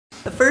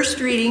The first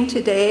reading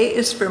today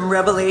is from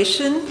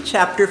Revelation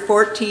chapter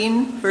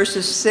 14,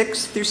 verses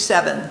 6 through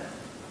 7.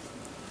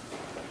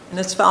 And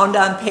it's found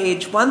on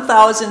page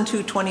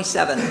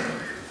 1227.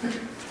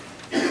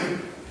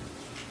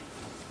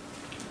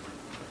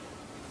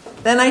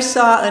 Then I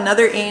saw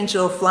another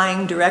angel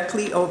flying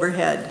directly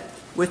overhead,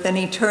 with an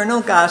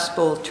eternal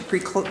gospel to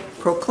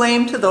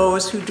proclaim to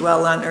those who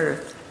dwell on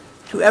earth,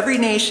 to every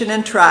nation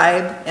and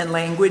tribe and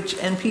language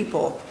and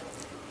people.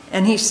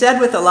 And he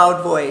said with a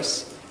loud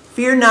voice,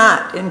 "Fear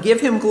not, and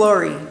give him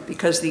glory,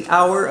 because the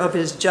hour of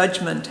his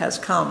judgment has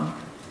come.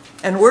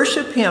 And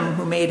worship him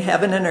who made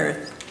heaven and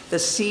earth, the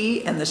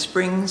sea and the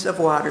springs of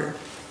water."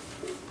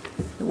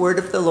 The word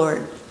of the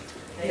Lord.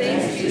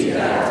 Thanks be to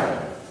God.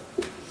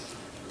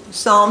 The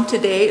psalm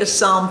today is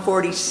Psalm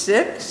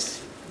 46,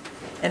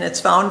 and it's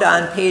found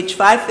on page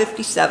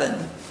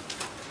 557.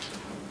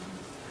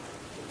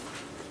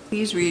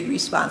 Please read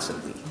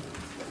responsibly.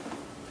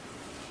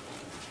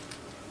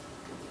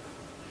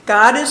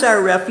 God is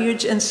our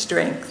refuge and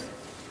strength,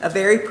 a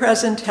very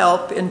present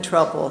help in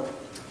trouble.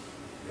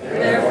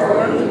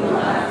 Therefore we will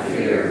not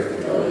fear,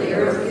 though the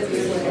earth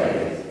gives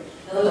way,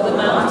 though the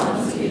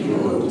mountains be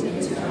moved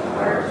into the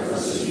heart of the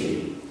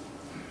sea.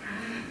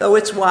 Though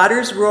its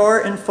waters roar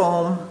and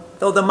foam,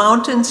 though the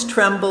mountains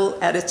tremble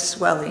at its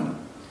swelling.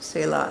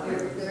 Selah.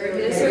 There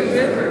is a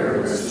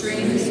river whose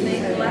streams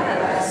make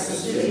glad the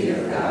city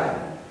of God,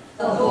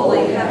 the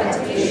holy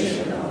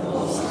habitation of the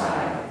Most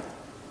High.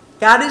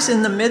 God is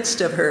in the midst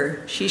of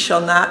her, she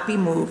shall not be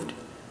moved.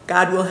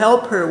 God will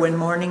help her when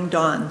morning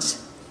dawns.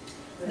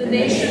 The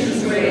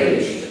nations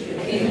rage, the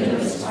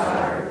kingdoms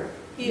totter.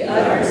 He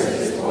utters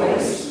his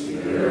voice,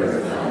 the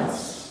earth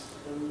melts.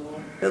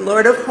 The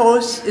Lord of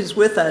hosts is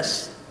with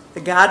us. The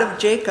God of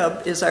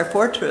Jacob is our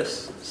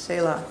fortress.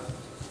 Selah.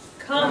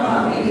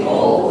 Come,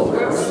 behold the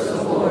works of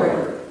the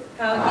Lord,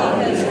 how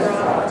he has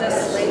brought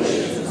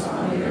desolations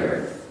on the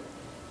earth.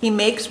 He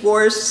makes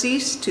wars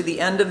cease to the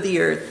end of the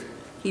earth.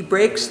 He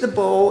breaks the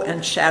bow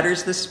and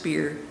shatters the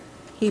spear.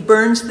 He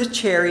burns the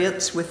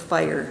chariots with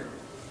fire.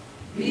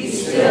 Be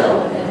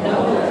still and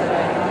know that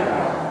I am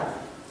God.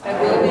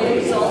 I will be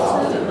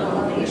exalted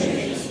among the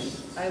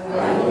nations. I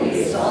will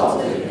be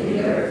exalted in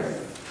the earth.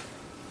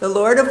 The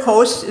Lord of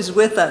hosts is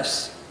with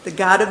us. The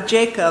God of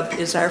Jacob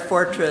is our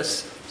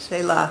fortress.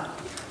 Selah.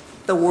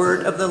 The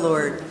word of the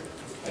Lord.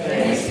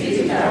 Thanks be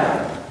to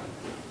God.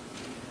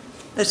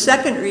 The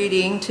second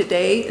reading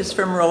today is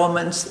from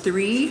Romans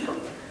 3,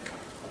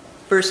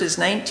 verses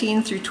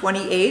 19 through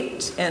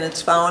 28, and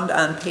it's found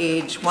on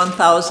page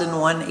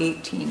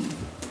 1118.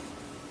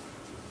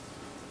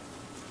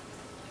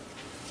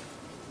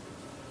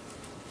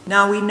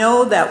 Now we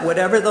know that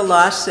whatever the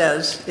law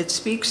says, it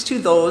speaks to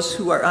those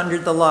who are under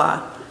the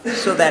law,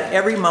 so that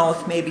every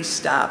mouth may be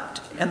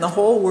stopped, and the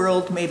whole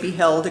world may be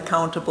held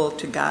accountable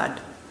to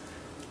God.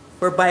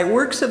 For by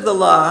works of the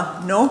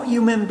law, no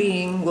human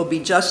being will be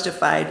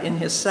justified in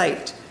his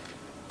sight,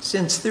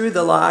 since through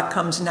the law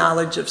comes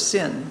knowledge of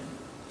sin.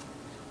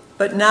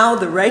 But now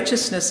the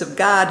righteousness of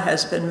God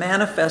has been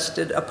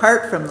manifested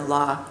apart from the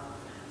law,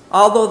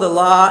 although the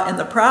law and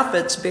the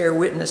prophets bear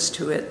witness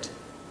to it,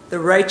 the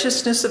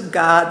righteousness of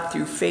God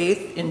through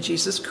faith in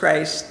Jesus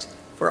Christ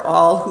for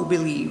all who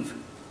believe.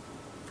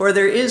 For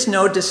there is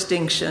no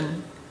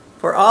distinction,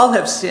 for all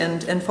have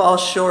sinned and fall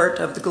short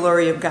of the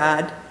glory of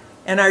God,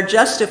 and are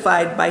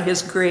justified by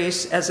his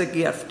grace as a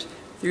gift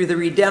through the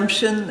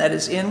redemption that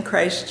is in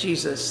Christ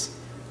Jesus,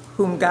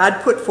 whom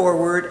God put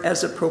forward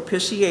as a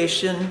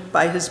propitiation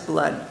by his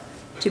blood,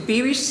 to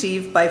be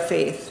received by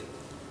faith.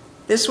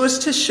 This was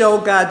to show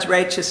God's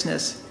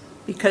righteousness,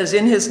 because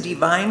in his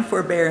divine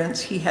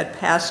forbearance he had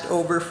passed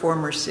over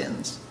former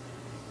sins.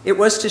 It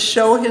was to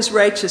show his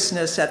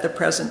righteousness at the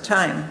present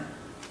time,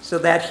 so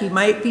that he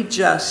might be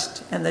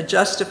just and the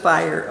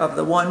justifier of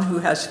the one who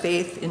has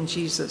faith in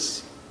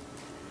Jesus.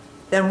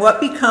 Then what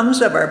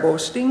becomes of our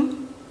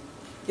boasting?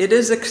 It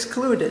is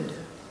excluded.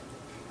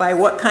 By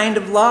what kind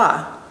of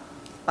law?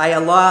 By a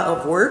law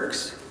of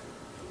works?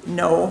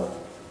 No,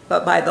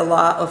 but by the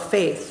law of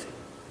faith.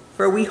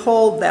 For we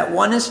hold that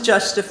one is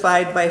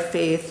justified by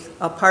faith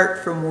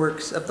apart from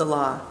works of the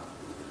law.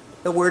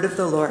 The word of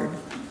the Lord.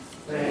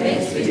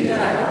 Thanks be to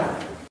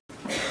God.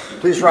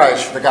 Please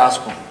rise for the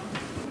gospel.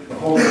 The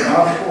Holy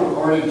Gospel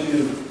according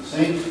to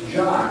St.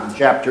 John,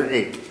 Chapter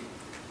 8.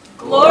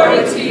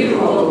 Glory to you,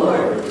 O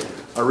Lord.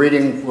 Our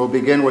reading will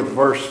begin with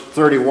verse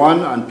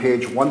 31 on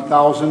page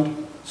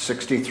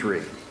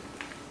 1063.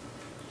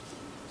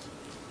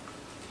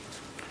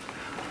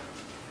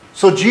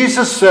 So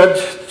Jesus said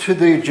to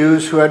the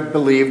Jews who had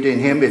believed in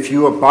him, "If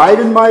you abide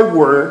in my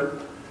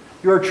word,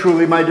 you are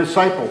truly my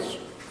disciples.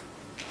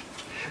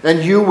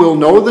 And you will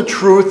know the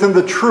truth, and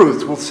the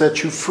truth will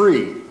set you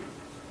free."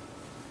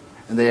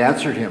 And they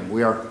answered him,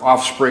 "We are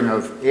offspring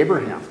of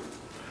Abraham.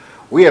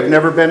 We have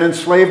never been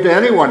enslaved to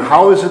anyone.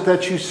 How is it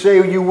that you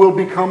say you will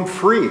become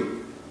free?"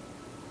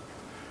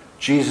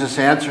 Jesus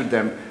answered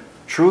them,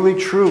 "Truly,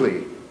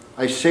 truly,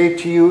 I say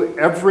to you,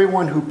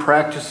 everyone who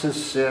practices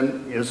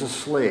sin is a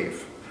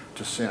slave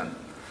to sin.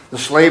 The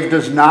slave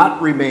does not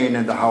remain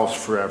in the house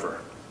forever,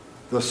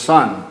 the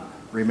Son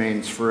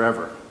remains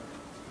forever.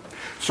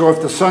 So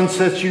if the Son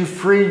sets you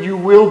free, you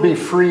will be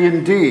free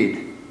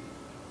indeed.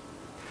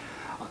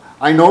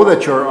 I know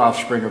that you are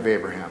offspring of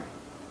Abraham,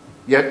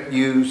 yet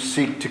you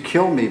seek to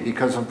kill me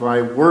because of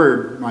my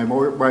word. My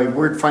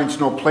word finds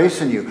no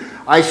place in you.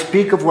 I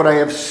speak of what I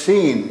have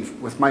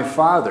seen with my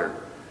Father,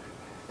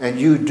 and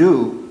you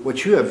do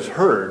what you have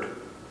heard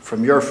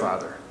from your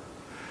father.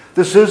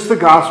 This is the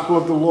gospel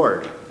of the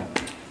Lord.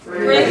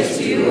 Praise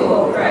to you,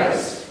 O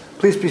Christ.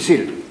 Please be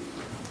seated.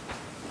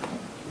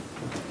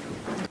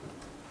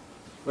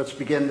 Let's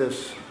begin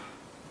this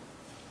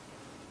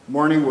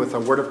morning with a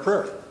word of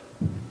prayer.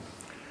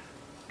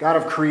 God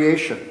of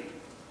creation,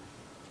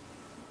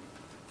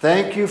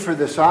 thank you for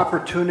this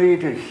opportunity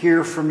to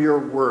hear from your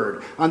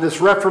word. On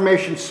this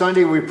Reformation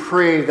Sunday, we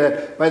pray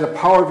that by the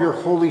power of your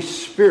Holy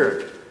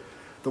Spirit,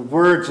 the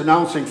words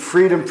announcing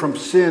freedom from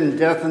sin,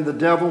 death, and the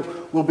devil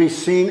will be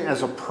seen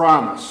as a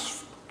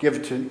promise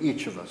given to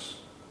each of us.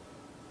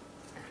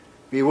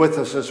 Be with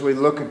us as we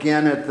look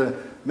again at the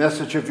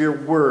message of your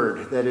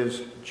word, that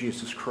is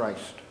Jesus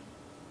Christ.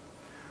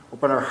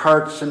 Open our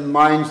hearts and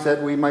minds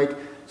that we might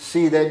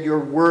see that your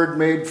word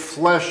made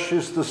flesh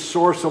is the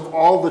source of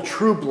all the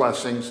true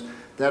blessings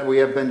that we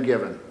have been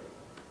given.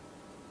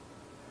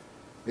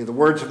 May the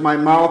words of my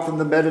mouth and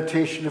the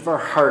meditation of our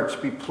hearts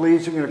be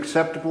pleasing and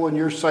acceptable in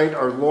your sight,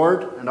 our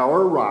Lord and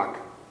our rock.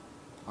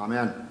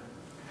 Amen.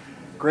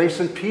 Grace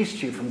and peace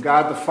to you from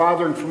God the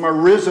Father and from our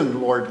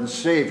risen Lord and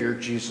Savior,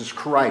 Jesus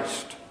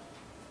Christ.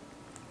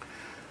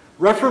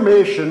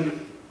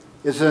 Reformation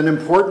is an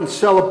important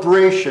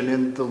celebration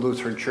in the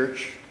Lutheran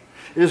Church.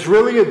 It is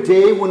really a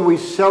day when we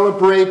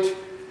celebrate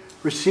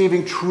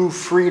receiving true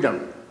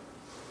freedom.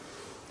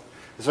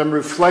 As I'm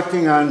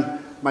reflecting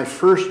on my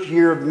first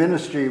year of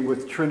ministry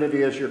with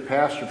Trinity as your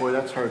pastor, boy,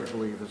 that's hard to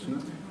believe, isn't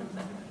it?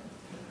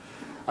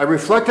 I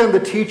reflect on the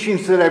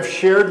teachings that I've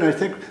shared, and I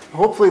think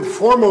hopefully the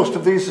foremost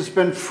of these has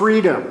been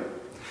freedom.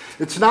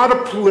 It's not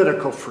a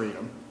political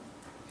freedom,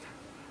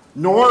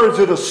 nor is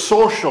it a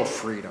social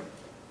freedom,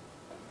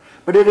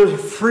 but it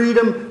is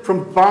freedom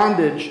from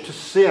bondage to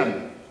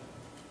sin.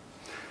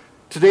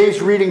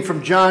 Today's reading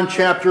from John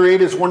chapter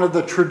 8 is one of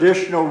the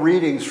traditional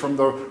readings from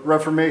the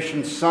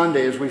Reformation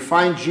Sunday, as we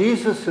find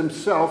Jesus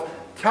himself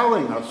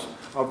telling us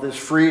of this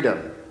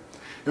freedom.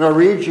 In our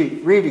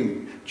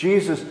reading,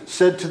 Jesus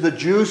said to the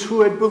Jews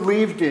who had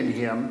believed in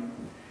him,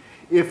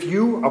 "If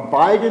you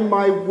abide in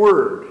my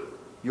word,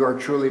 you are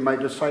truly my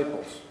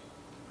disciples,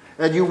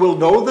 and you will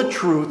know the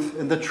truth,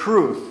 and the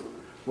truth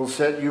will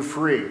set you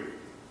free."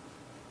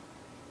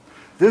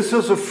 This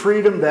is a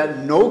freedom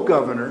that no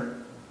governor,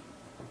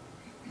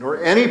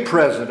 nor any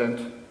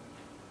president,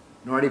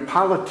 nor any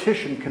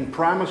politician can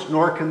promise,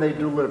 nor can they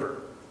deliver.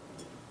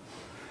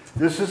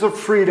 This is a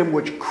freedom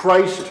which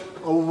Christ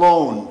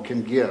alone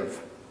can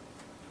give.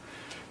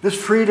 This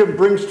freedom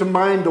brings to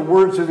mind the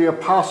words of the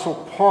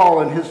Apostle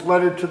Paul in his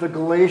letter to the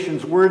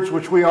Galatians, words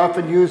which we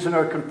often use in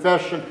our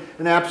confession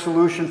and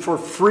absolution: "For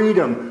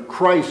freedom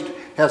Christ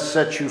has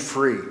set you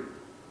free."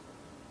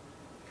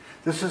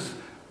 This is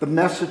the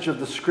message of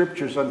the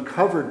Scriptures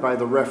uncovered by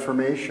the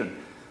Reformation.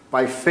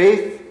 By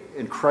faith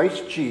in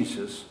Christ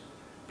Jesus,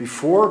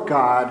 before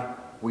God,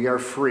 we are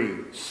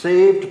free,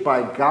 saved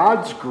by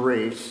God's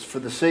grace for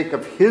the sake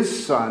of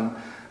his Son,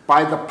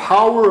 by the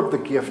power of the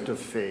gift of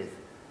faith,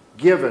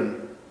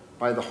 given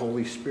by the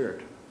Holy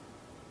Spirit.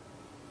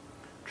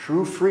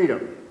 True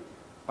freedom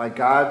by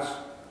God's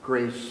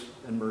grace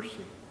and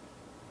mercy.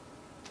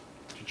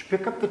 Did you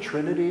pick up the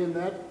Trinity in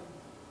that?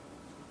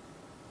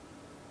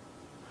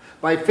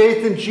 By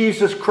faith in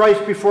Jesus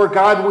Christ before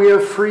God, we are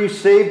free,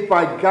 saved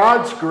by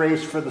God's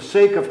grace for the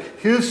sake of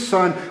his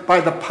Son,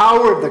 by the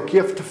power of the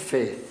gift of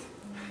faith,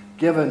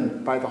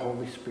 given by the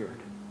Holy Spirit.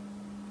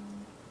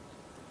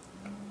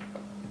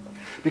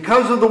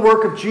 Because of the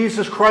work of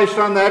Jesus Christ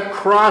on that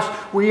cross,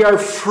 we are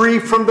free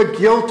from the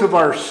guilt of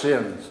our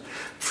sins,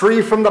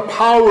 free from the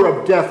power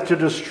of death to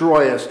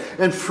destroy us,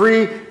 and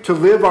free to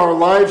live our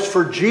lives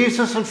for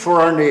Jesus and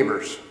for our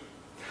neighbors.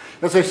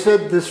 As I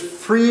said, this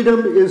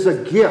freedom is a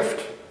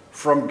gift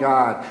from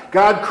God.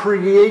 God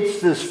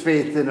creates this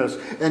faith in us,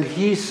 and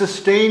he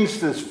sustains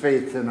this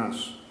faith in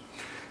us.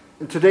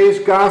 And today's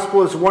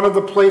gospel is one of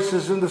the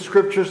places in the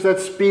Scriptures that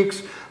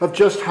speaks of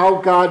just how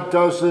God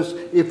does this.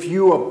 "If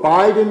you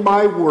abide in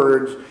my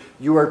words,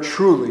 you are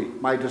truly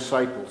my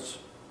disciples."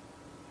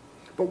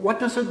 But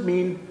what does it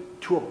mean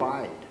to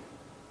abide?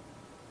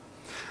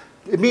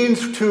 It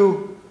means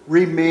to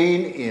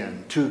remain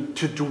in,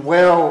 to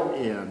dwell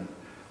in,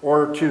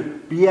 or to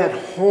be at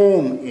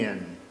home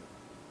in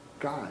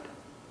God.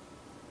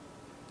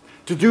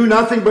 To do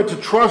nothing but to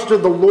trust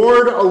in the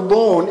Lord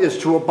alone is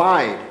to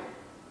abide.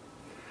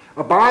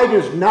 Abide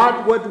is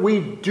not what we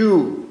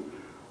do,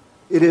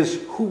 it is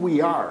who we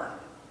are.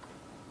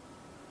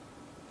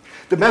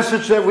 The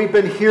message that we've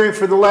been hearing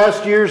for the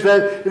last years,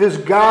 that it is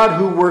God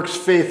who works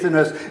faith in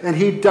us, and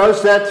he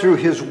does that through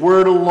his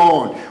word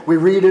alone. We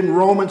read in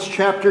Romans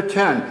chapter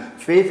 10,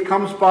 faith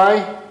comes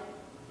by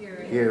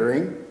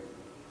hearing,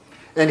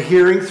 and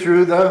hearing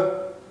through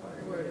the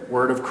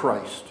word of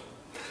Christ.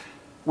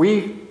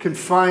 We can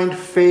find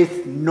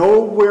faith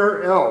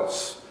nowhere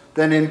else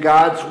than in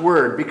God's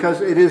Word,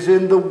 because it is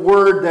in the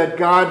Word that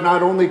God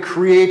not only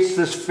creates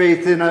this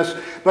faith in us,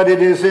 but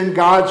it is in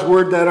God's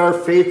Word that our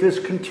faith is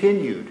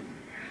continued.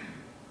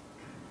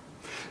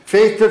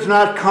 Faith does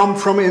not come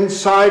from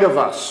inside of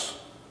us.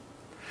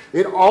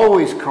 It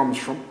always comes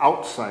from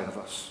outside of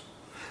us.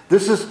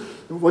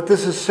 What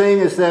this is saying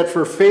is that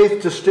for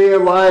faith to stay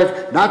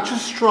alive, not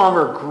just strong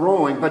or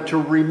growing, but to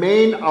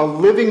remain a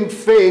living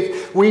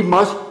faith, we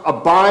must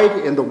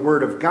abide in the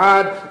Word of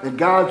God, and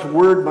God's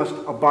Word must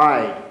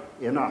abide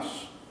in us.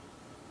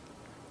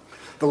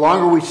 The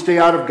longer we stay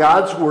out of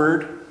God's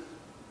Word,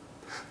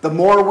 the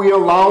more we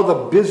allow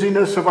the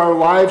busyness of our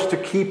lives to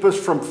keep us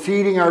from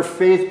feeding our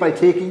faith by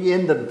taking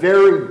in the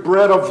very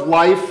bread of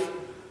life,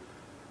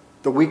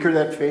 the weaker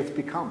that faith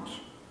becomes.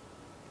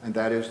 And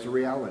that is the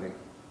reality.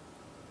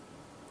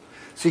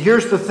 See,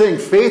 here's the thing.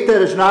 Faith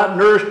that is not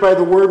nourished by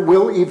the Word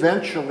will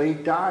eventually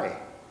die.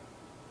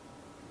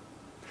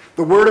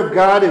 The Word of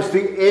God is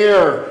the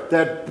air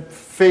that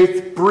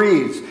faith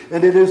breathes,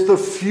 and it is the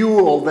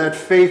fuel that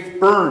faith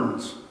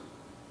burns.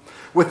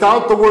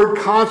 Without the Word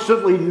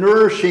constantly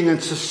nourishing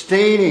and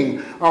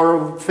sustaining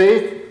our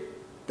faith,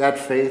 that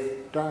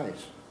faith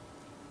dies.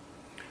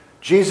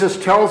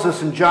 Jesus tells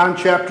us in John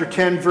chapter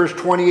 10, verse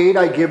 28,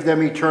 I give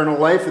them eternal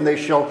life, and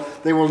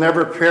they will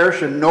never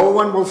perish, and no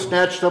one will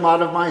snatch them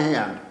out of my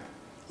hand.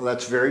 Well,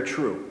 that's very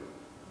true.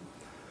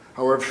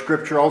 However,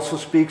 Scripture also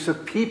speaks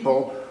of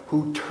people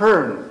who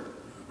turn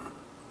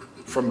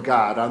from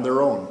God on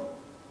their own.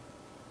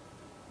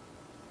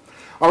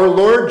 Our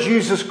Lord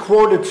Jesus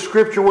quoted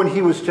Scripture when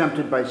he was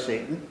tempted by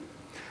Satan.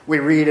 We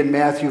read in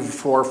Matthew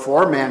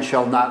 4:4, man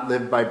shall not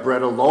live by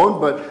bread alone,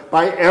 but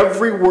by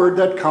every word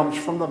that comes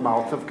from the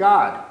mouth of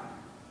God.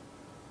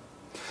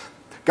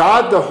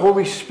 God, the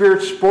Holy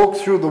Spirit, spoke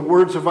through the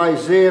words of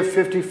Isaiah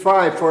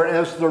 55, for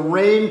as the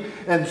rain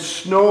and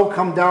snow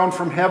come down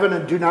from heaven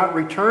and do not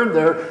return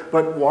there,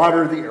 but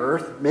water the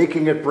earth,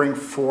 making it bring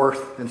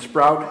forth and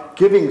sprout,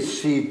 giving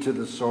seed to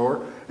the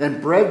sower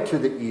and bread to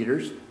the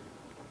eaters,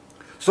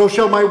 so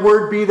shall my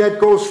word be that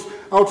goes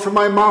out from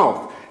my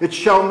mouth. It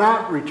shall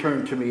not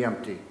return to me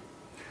empty,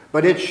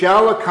 but it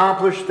shall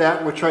accomplish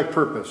that which I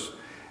purpose,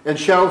 and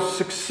shall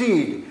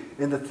succeed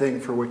in the thing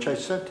for which I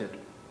sent it.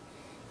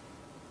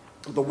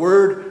 The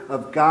Word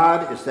of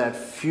God is that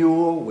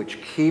fuel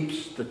which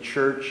keeps the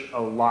church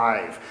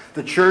alive.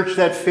 The church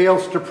that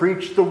fails to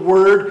preach the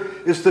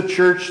Word is the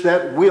church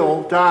that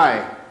will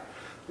die.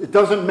 It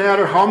doesn't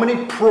matter how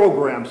many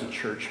programs a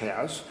church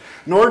has,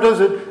 nor does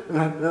it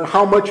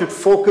how much it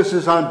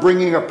focuses on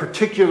bringing a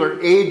particular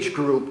age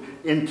group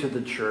into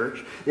the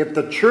church. If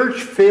the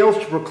church fails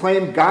to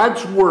proclaim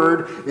God's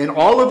Word in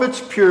all of its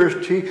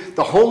purity,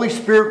 the Holy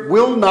Spirit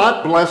will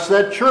not bless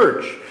that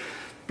church,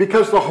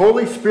 because the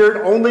Holy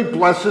Spirit only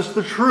blesses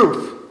the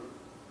truth,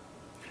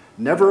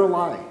 never a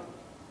lie.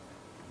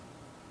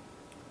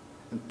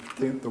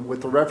 And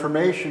with the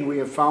Reformation, we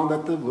have found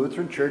that the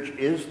Lutheran Church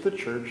is the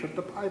church of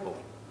the Bible.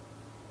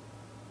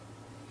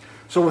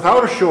 So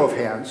without a show of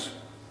hands,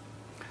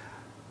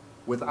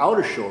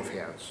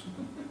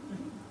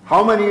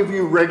 how many of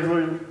you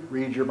regularly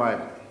read your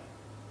Bible?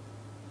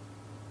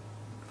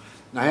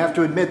 And I have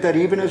to admit that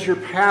even as your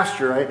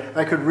pastor,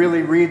 I could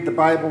really read the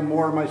Bible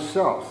more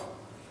myself.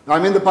 Now,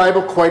 I'm in the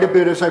Bible quite a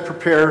bit as I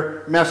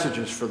prepare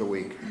messages for the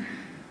week.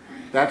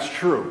 That's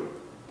true.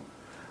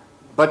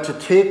 But to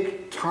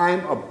take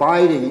time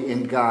abiding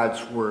in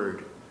God's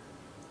Word,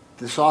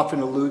 this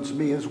often eludes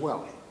me as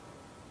well.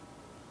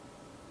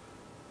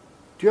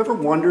 Do you ever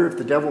wonder if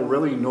the devil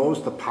really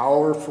knows how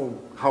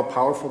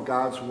powerful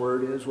God's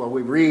Word is? Well,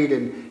 we read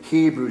in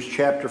Hebrews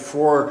chapter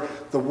 4,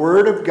 the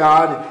Word of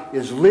God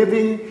is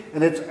living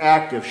and it's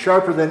active,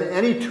 sharper than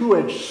any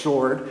two-edged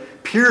sword,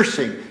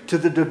 piercing to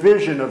the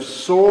division of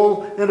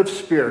soul and of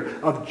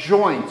spirit, of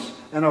joints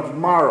and of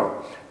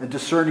marrow, and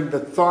discerning the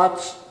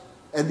thoughts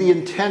and the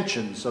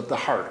intentions of the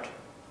heart.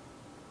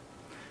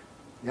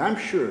 Yeah, I'm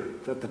sure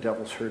that the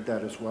devil's heard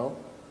that as well.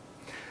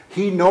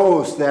 He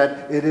knows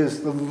that it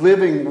is the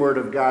living Word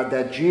of God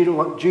that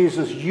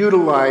Jesus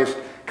utilized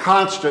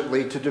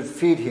constantly to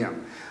defeat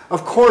him.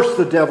 Of course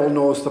the devil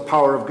knows the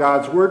power of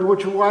God's Word,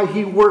 which is why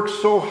he works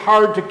so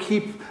hard to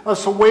keep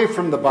us away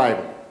from the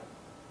Bible.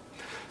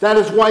 That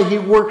is why he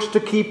works to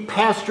keep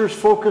pastors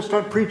focused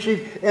on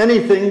preaching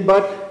anything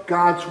but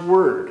God's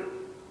Word.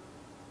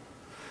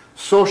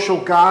 Social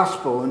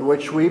gospel, in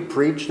which we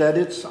preach that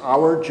it's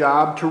our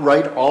job to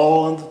right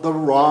all the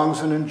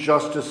wrongs and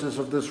injustices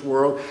of this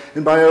world,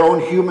 and by our own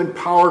human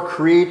power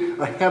create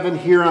a heaven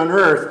here on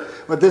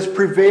earth. But this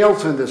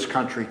prevails in this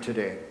country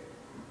today.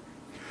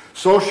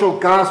 Social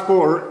gospel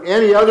or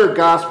any other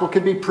gospel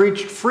can be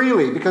preached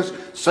freely because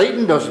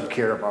Satan doesn't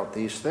care about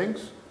these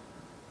things.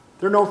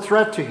 They're no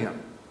threat to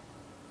him.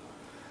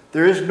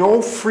 There is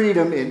no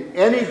freedom in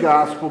any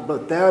gospel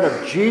but that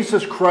of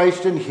Jesus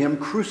Christ and him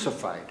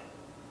crucified.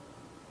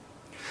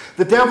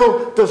 The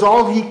devil does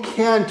all he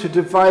can to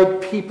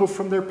divide people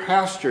from their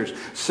pastors.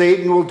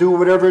 Satan will do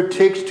whatever it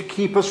takes to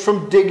keep us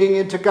from digging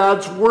into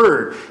God's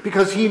word,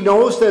 because he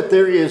knows that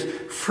there is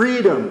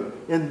freedom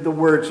in the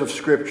words of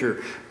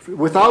Scripture.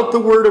 Without the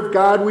word of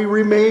God, we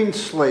remain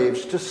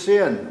slaves to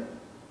sin.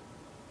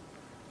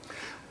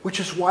 Which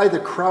is why the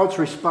crowd's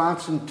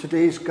response in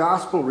today's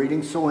gospel reading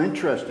is so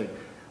interesting.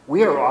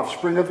 We are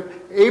offspring of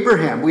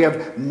Abraham. We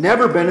have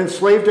never been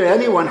enslaved to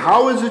anyone.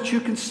 How is it you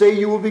can say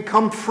you will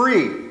become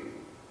free?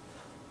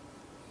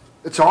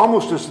 It's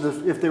almost as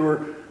if they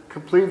were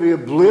completely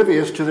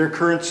oblivious to their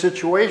current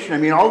situation. I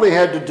mean, all they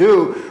had to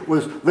do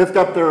was lift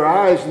up their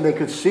eyes and they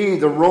could see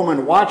the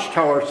Roman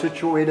watchtower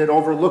situated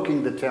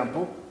overlooking the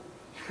temple.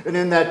 And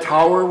in that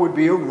tower would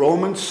be a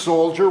Roman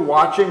soldier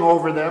watching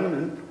over them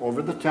and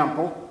over the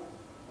temple.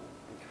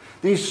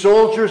 These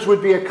soldiers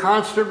would be a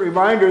constant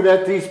reminder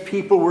that these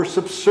people were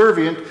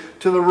subservient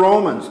to the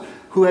Romans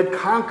who had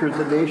conquered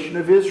the nation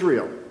of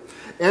Israel.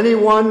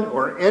 Anyone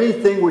or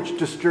anything which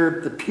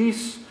disturbed the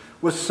peace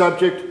was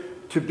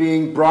subject to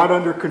being brought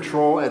under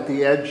control at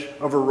the edge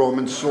of a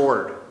Roman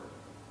sword.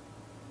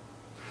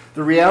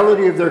 The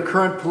reality of their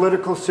current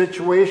political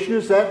situation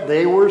is that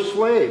they were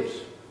slaves.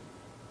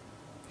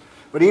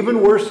 But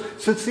even worse,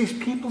 since these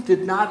people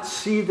did not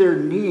see their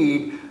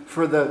need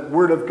for the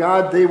Word of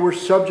God, they were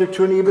subject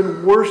to an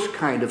even worse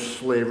kind of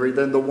slavery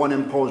than the one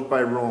imposed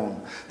by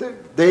Rome.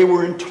 They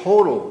were in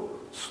total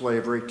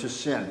slavery to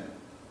sin.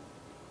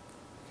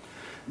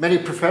 Many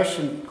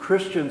professing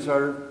Christians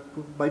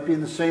might be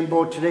in the same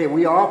boat today.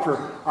 We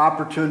offer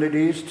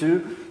opportunities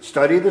to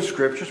study the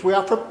Scriptures. We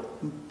offer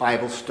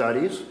Bible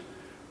studies,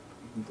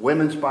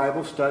 women's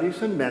Bible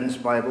studies and men's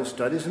Bible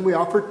studies, and we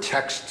offer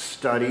text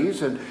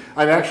studies. And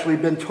I've actually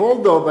been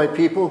told, though, by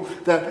people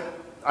that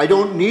I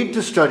don't need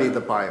to study the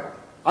Bible.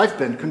 I've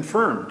been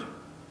confirmed.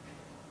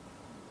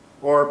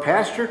 Or,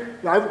 Pastor,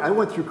 I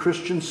went through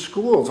Christian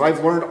schools.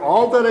 I've learned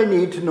all that I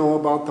need to know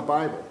about the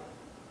Bible.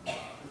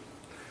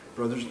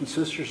 Brothers and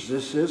sisters,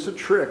 this is a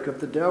trick of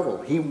the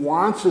devil. He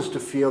wants us to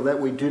feel that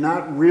we do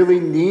not really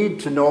need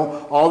to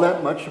know all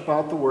that much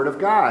about the Word of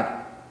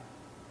God.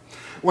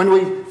 When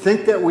we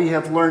think that we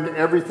have learned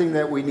everything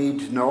that we need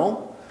to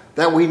know,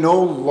 that we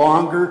no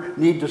longer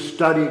need to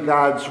study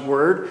God's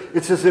Word,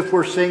 it's as if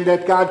we're saying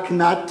that God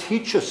cannot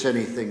teach us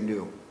anything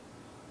new.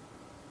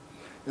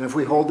 And if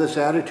we hold this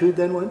attitude,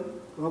 then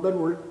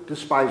we're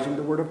despising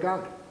the Word of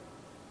God.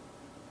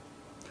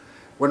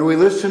 When we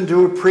listen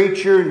to a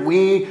preacher and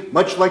we,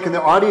 much like in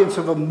the audience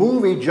of a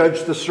movie,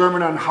 judge the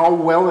sermon on how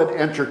well it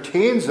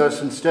entertains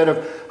us instead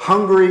of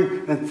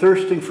hungering and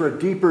thirsting for a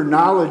deeper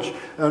knowledge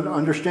and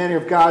understanding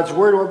of God's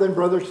Word, well then,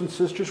 brothers and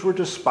sisters, we're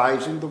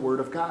despising the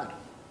Word of God.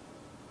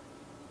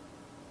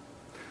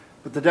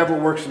 But the devil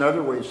works in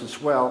other ways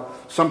as well.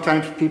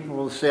 Sometimes people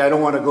will say, I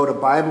don't want to go to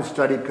Bible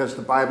study because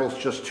the Bible's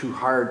just too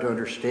hard to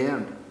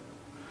understand.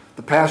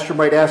 The pastor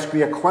might ask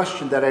me a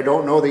question that I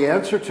don't know the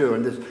answer to,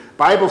 and this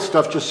Bible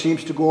stuff just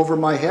seems to go over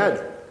my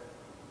head.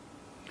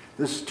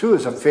 This, too,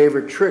 is a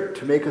favorite trick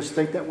to make us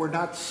think that we're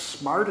not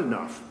smart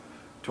enough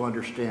to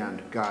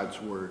understand God's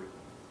Word.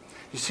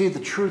 You see, the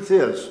truth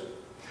is,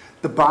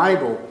 the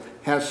Bible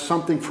has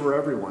something for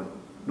everyone,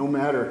 no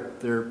matter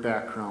their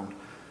background.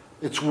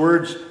 Its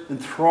words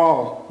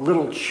enthrall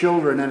little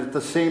children and at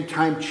the same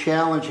time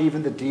challenge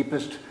even the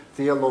deepest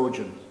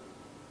theologians.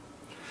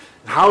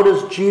 How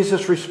does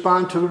Jesus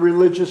respond to the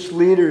religious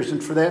leaders,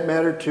 and for that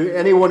matter to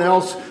anyone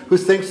else who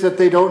thinks that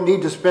they don't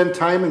need to spend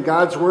time in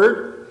God's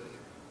Word?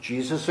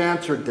 Jesus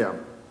answered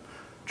them,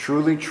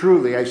 Truly,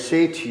 truly, I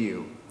say to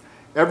you,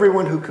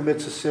 everyone who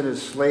commits a sin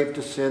is slave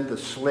to sin. The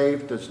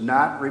slave does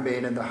not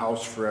remain in the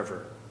house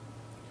forever.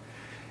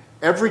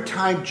 Every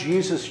time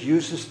Jesus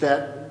uses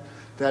the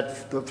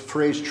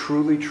phrase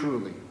truly,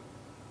 truly,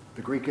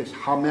 the Greek is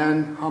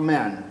hamen,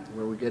 hamen,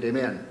 where we get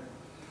amen.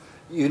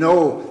 You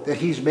know that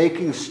he's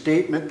making a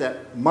statement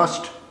that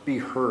must be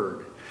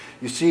heard.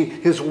 You see,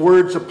 his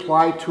words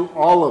apply to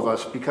all of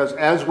us because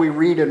as we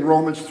read in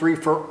Romans 3,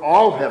 for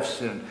all have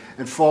sinned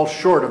and fall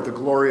short of the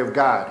glory of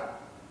God.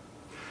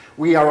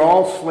 We are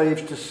all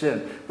slaves to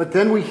sin. But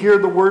then we hear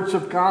the words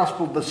of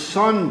gospel, the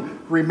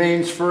Son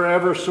remains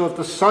forever, so if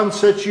the Son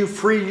sets you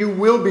free, you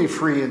will be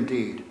free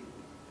indeed.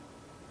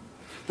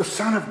 The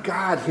Son of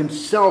God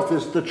himself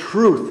is the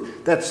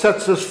truth that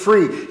sets us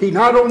free. He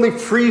not only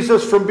frees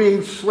us from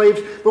being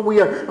slaves, but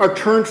we are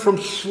turned from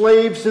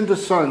slaves into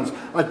sons,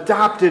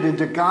 adopted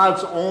into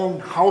God's own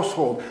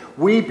household.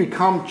 We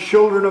become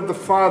children of the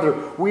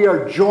Father. We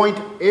are joint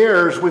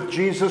heirs with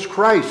Jesus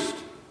Christ.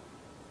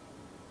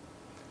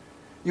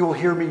 You will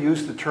hear me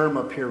use the term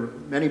up here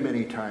many,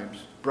 many times,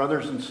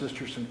 brothers and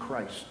sisters in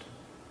Christ.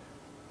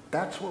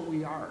 That's what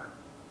we are.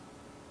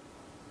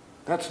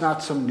 That's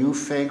not some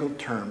newfangled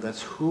term.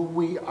 That's who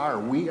we are.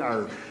 We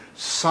are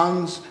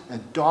sons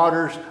and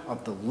daughters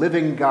of the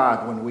living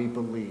God when we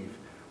believe.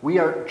 We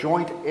are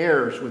joint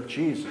heirs with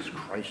Jesus.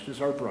 Christ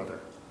is our brother.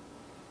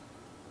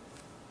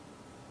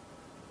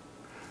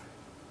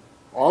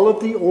 All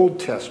of the Old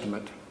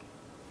Testament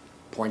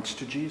points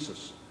to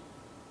Jesus.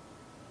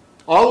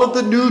 All of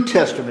the New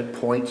Testament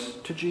points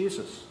to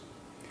Jesus.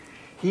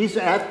 He's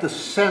at the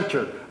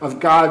center of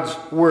God's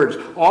words.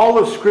 All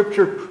of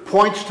Scripture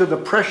points to the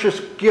precious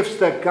gifts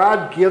that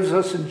God gives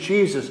us in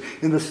Jesus,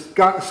 in the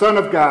Son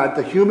of God,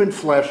 the human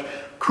flesh,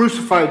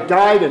 crucified,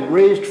 died, and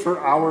raised for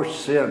our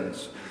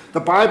sins. The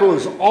Bible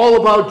is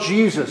all about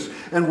Jesus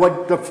and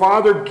what the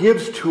Father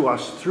gives to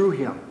us through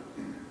him.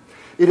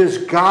 It is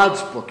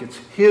God's book. It's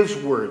his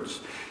words.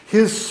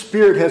 His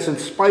Spirit has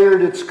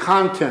inspired its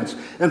contents.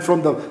 And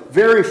from the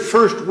very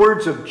first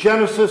words of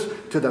Genesis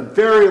to the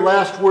very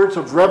last words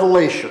of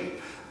Revelation,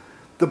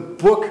 the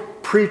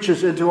book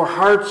preaches into our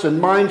hearts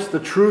and minds the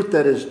truth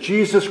that is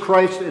Jesus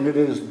Christ, and it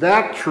is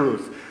that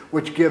truth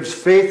which gives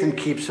faith and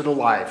keeps it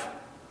alive.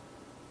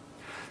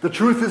 The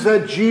truth is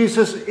that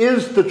Jesus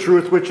is the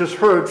truth which is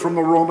heard from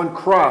the Roman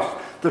cross,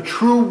 the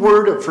true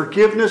word of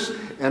forgiveness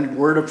and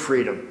word of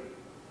freedom.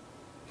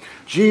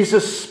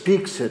 Jesus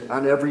speaks it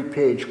on every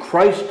page.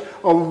 Christ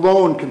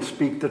alone can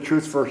speak the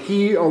truth, for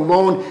he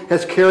alone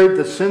has carried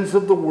the sins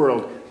of the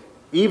world,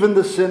 even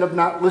the sin of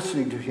not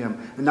listening to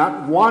him and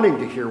not wanting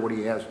to hear what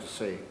he has to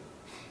say.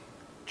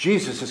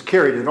 Jesus has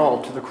carried it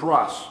all to the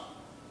cross.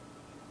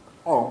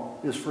 All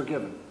is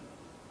forgiven.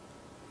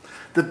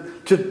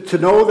 To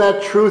know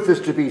that truth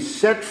is to be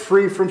set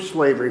free from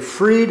slavery,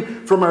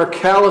 freed from our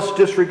callous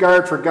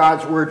disregard for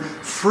God's word,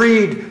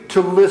 freed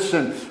to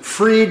listen,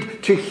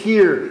 freed to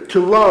hear,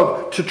 to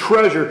love, to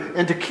treasure,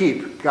 and to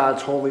keep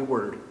God's holy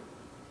word.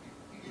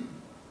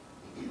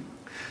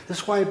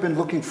 That's why I've been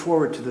looking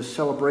forward to this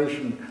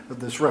celebration of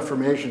this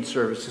Reformation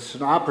service. It's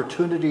an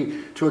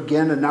opportunity to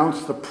again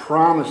announce the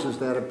promises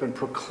that have been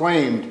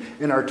proclaimed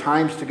in our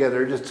times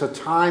together. It's a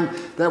time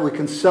that we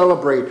can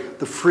celebrate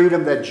the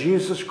freedom that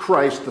Jesus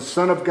Christ, the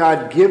Son of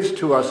God, gives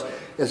to us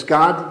as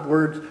God's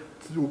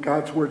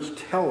words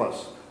tell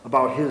us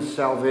about his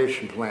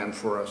salvation plan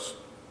for us.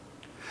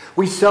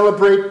 We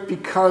celebrate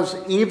because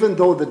even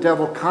though the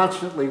devil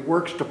constantly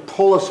works to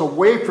pull us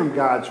away from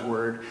God's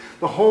word,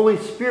 the Holy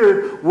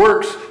Spirit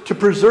works to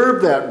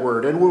preserve that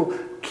word and will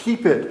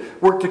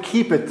work to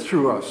keep it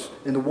through us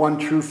in the one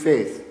true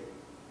faith.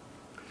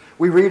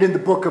 We read in the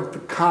book of the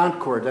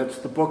Concord, that's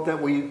the book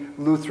that we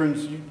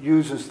Lutherans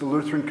use as the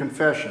Lutheran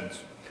Confessions.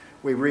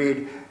 We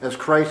read, as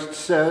Christ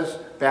says,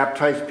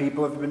 baptized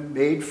people have been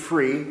made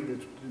free,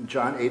 in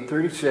John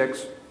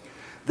 8:36.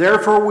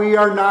 Therefore, we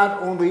are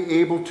not only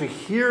able to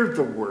hear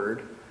the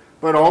word,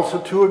 but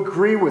also to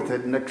agree with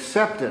it and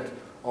accept it,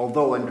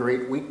 although in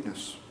great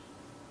weakness.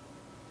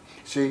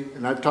 See,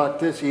 and I've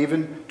taught this,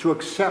 even to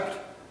accept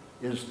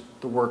is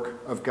the work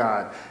of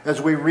God.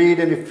 As we read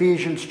in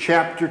Ephesians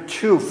chapter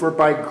 2, for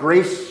by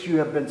grace you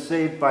have been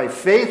saved by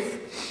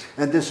faith,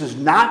 and this is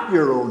not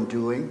your own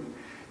doing,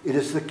 it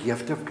is the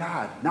gift of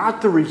God,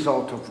 not the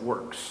result of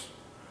works,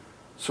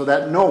 so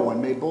that no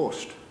one may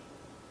boast.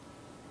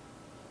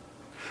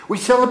 We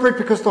celebrate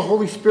because the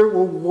Holy Spirit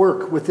will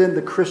work within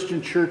the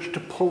Christian church to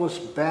pull us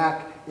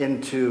back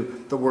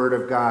into the Word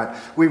of God.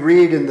 We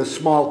read in the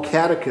small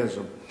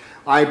catechism,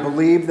 I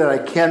believe that I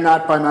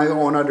cannot by my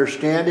own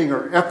understanding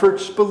or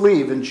efforts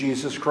believe in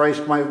Jesus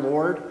Christ my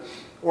Lord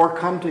or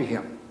come to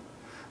him.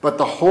 But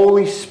the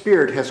Holy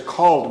Spirit has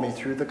called me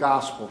through the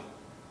gospel,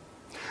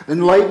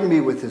 enlightened me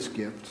with his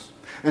gifts,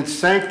 and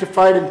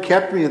sanctified and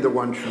kept me in the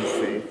one true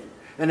faith.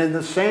 And in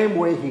the same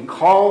way he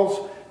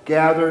calls,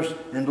 gathers,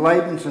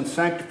 enlightens, and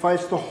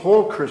sanctifies the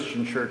whole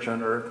Christian church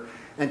on earth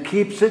and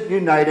keeps it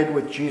united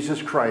with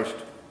Jesus Christ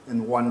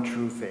in one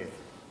true faith.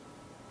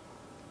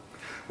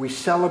 We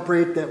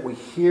celebrate that we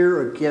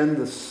hear again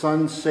the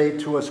Son say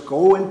to us,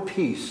 go in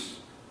peace.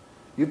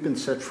 You've been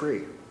set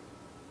free.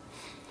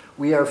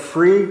 We are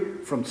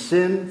free from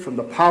sin, from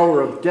the power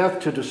of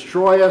death to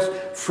destroy us,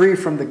 free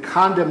from the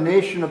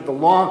condemnation of the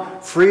law,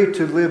 free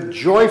to live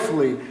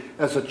joyfully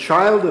as a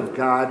child of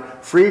God,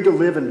 free to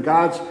live in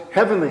God's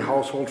heavenly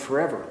household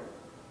forever.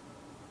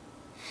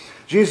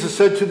 Jesus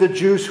said to the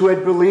Jews who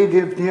had believed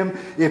in him,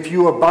 if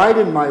you abide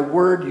in my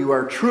word, you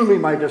are truly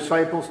my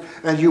disciples,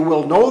 and you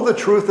will know the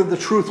truth, and the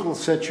truth will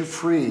set you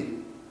free.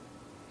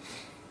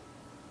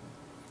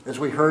 As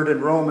we heard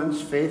in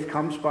Romans, faith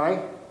comes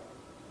by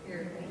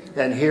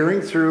and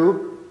hearing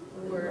through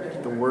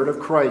the word of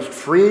Christ.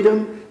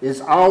 Freedom is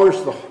ours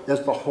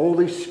as the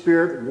Holy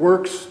Spirit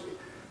works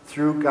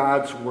through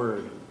God's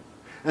word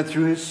and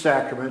through his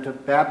sacrament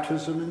of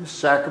baptism and the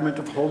sacrament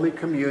of Holy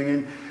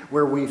Communion,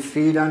 where we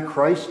feed on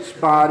Christ's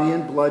body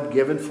and blood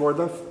given for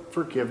the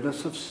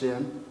forgiveness of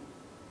sin.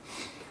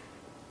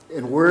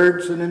 In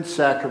words and in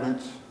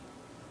sacraments,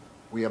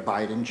 we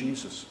abide in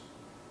Jesus.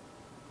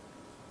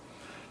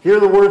 Hear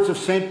the words of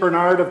St.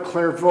 Bernard of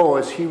Clairvaux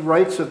as he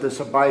writes of this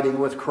abiding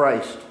with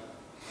Christ.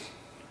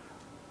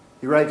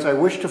 He writes, I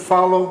wish to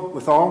follow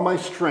with all my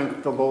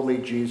strength the lowly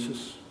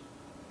Jesus.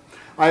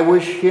 I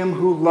wish him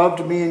who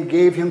loved me and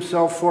gave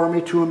himself for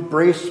me to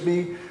embrace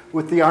me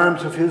with the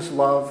arms of his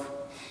love,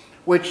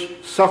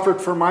 which suffered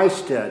for my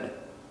stead.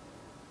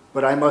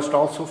 But I must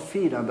also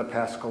feed on the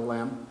Paschal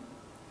Lamb.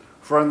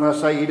 For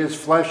unless I eat his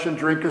flesh and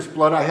drink his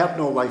blood, I have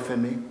no life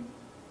in me.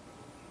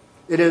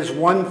 It is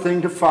one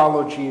thing to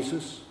follow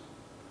Jesus,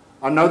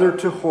 another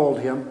to hold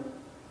him,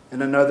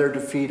 and another to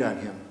feed on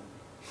him.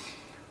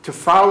 To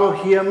follow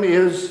him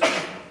is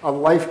a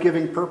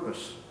life-giving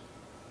purpose.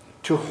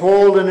 To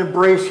hold and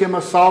embrace him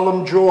a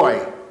solemn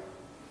joy.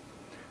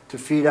 To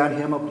feed on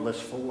him a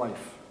blissful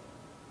life.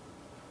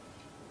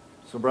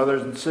 So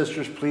brothers and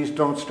sisters, please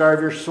don't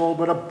starve your soul,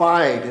 but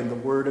abide in the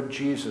word of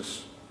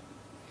Jesus.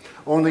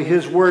 Only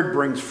his word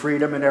brings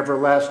freedom and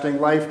everlasting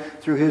life.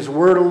 Through his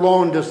word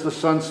alone does the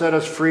Son set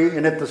us free,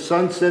 and if the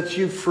Son sets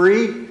you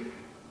free,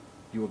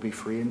 you will be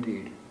free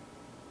indeed.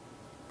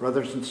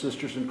 Brothers and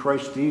sisters in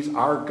Christ, these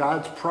are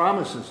God's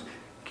promises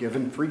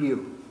given for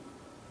you.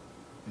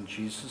 In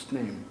Jesus'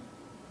 name,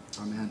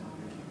 amen.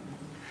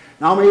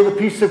 Now may the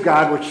peace of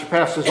God, which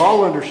surpasses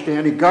all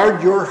understanding,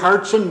 guard your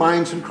hearts and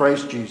minds in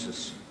Christ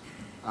Jesus.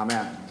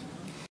 Amen.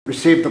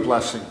 Receive the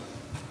blessing.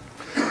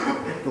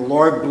 The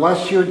Lord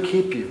bless you and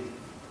keep you.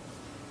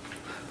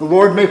 The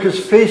Lord make his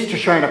face to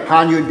shine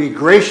upon you and be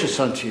gracious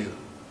unto you.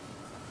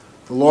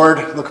 The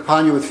Lord look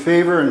upon you with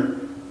favor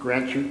and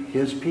grant you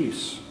his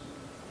peace.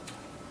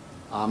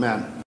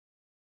 Amen.